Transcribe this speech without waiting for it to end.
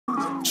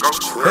Hey,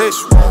 you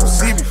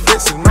see me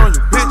flexing on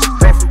your bitch,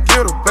 can't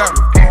forget about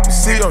me. You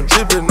see I'm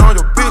dripping on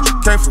your bitch, you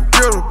can't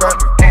forget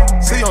about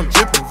me. See I'm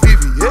dripping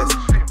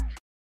VVS.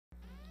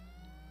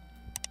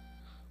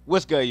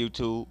 What's good,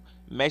 YouTube?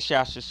 Make sure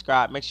y'all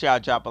subscribe. Make sure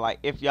y'all drop a like.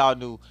 If y'all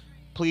new,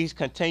 please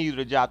continue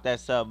to drop that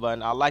sub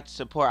button. I like the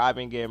support I've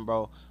been getting,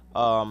 bro.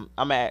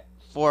 I'm at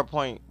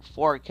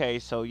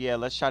 4.4K, so yeah,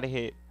 let's try to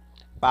hit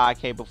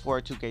 5K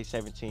before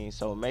 2K17.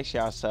 So make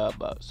sure y'all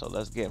sub up. So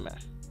let's get, man.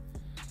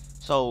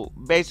 So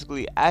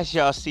basically, as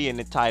y'all see in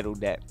the title,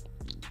 that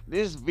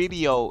this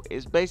video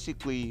is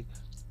basically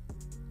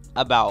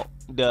about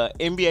the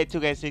NBA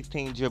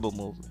 2K16 dribble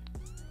movement.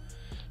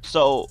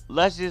 So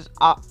let's just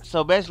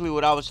so basically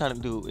what I was trying to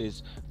do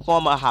is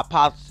form a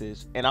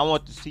hypothesis, and I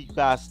want to see you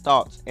guys'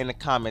 thoughts in the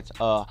comments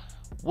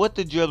what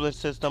the dribbling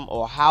system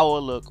or how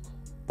it look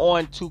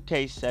on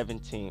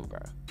 2K17, bro.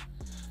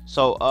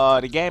 So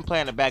the gameplay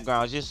in the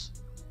background is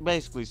just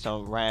basically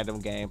some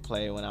random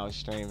gameplay when I was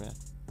streaming.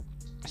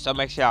 So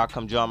make sure y'all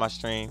come join my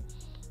stream,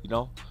 you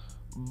know.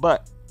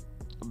 But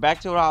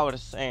back to what I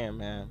was saying,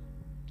 man.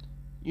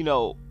 You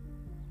know,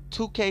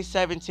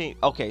 2K17.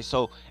 Okay,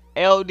 so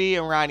LD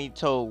and Ronnie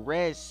told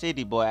Red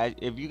City Boy.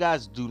 If you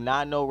guys do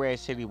not know Red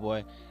City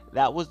Boy,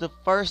 that was the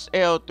first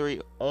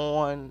L3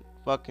 on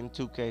fucking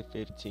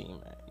 2K15,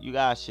 man. You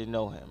guys should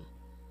know him,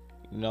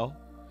 you know.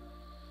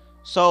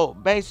 So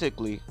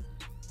basically,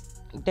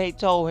 they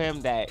told him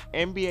that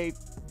NBA,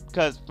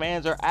 because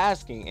fans are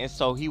asking, and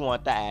so he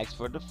wanted to ask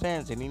for the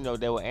fans, and he know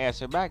they would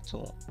answer back to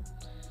him.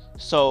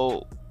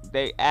 So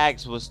they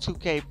asked, was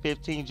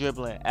 2K15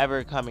 dribbling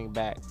ever coming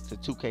back to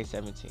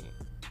 2K17?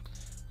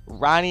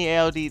 Ronnie,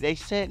 LD, they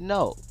said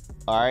no.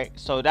 Alright,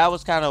 so that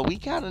was we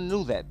kind of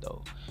knew that,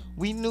 though.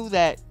 We knew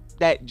that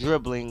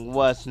dribbling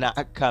was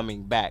not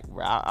coming back,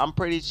 bro. I'm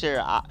pretty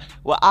sure,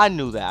 I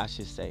knew that, I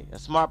should say. A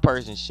smart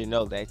person should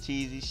know that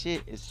cheesy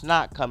shit is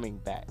not coming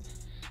back.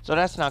 So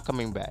that's not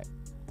coming back.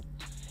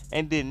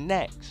 And then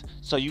next,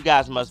 so you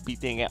guys must be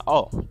thinking,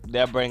 oh,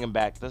 they're bringing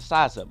back the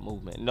size up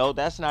movement. No,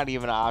 that's not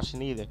even an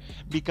option either,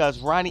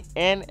 because Ronnie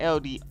and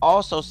LD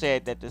also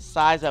said that the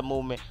size up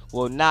movement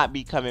will not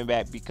be coming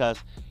back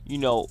because, you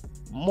know,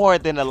 more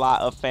than a lot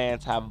of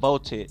fans have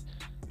voted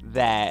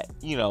that,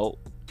 you know,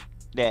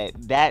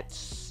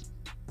 that's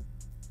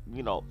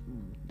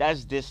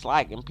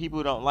dislike, and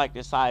people don't like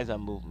the size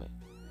up movement.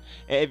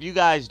 And if you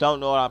guys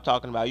don't know what I'm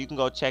talking about, you can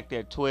go check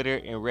their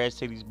Twitter and Red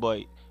City's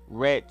Boy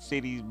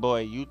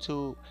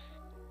YouTube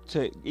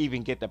to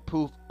even get the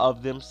proof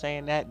of them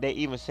saying that. They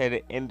even said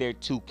it in their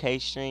 2K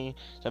stream,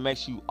 so make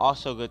sure you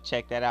also go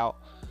check that out,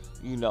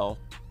 you know.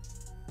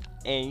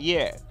 And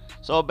yeah,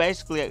 so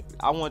basically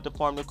I want to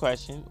form the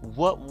question,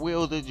 what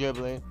will the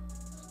dribbling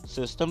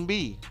system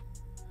be?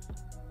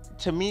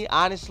 To me,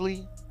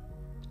 honestly,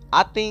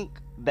 I think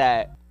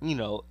that, you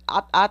know,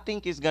 I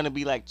think it's gonna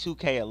be like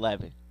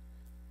 2K11.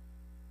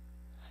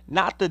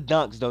 Not the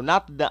dunks, though.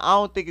 I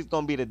don't think it's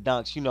gonna be the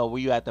dunks, you know,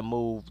 where you have to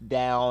move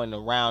down and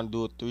around,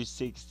 do a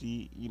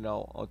 360, you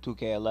know, on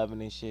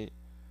 2K11 and shit.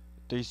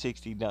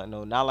 360 dunk,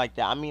 no, not like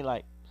that. I mean,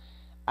 like,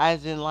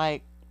 as in,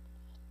 like,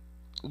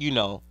 you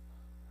know,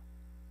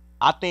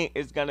 I think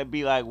it's gonna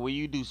be like where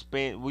you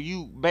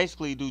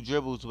basically do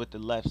dribbles with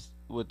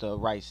the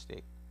right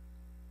stick.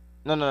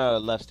 No,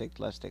 left stick.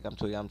 I'm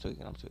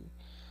tweaking.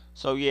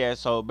 So yeah,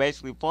 so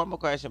basically form a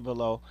question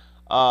below.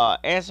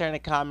 Answer in the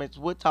comments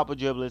what type of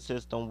dribbling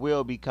system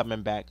will be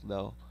coming back,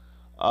 though.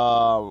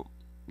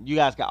 You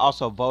guys can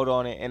also vote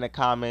on it in the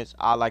comments.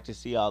 I like to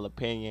see all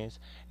opinions,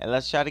 and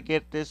let's try to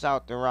get this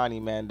out to Ronnie,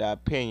 man. The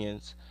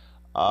opinions.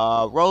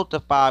 Roll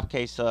to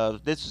 5K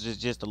subs. This is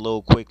just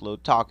a quick little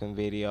talking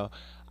video.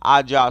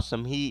 I'll drop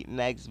some heat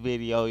next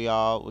video,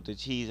 y'all, with the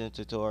cheesing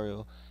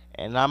tutorial,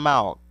 and I'm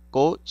out,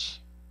 coach.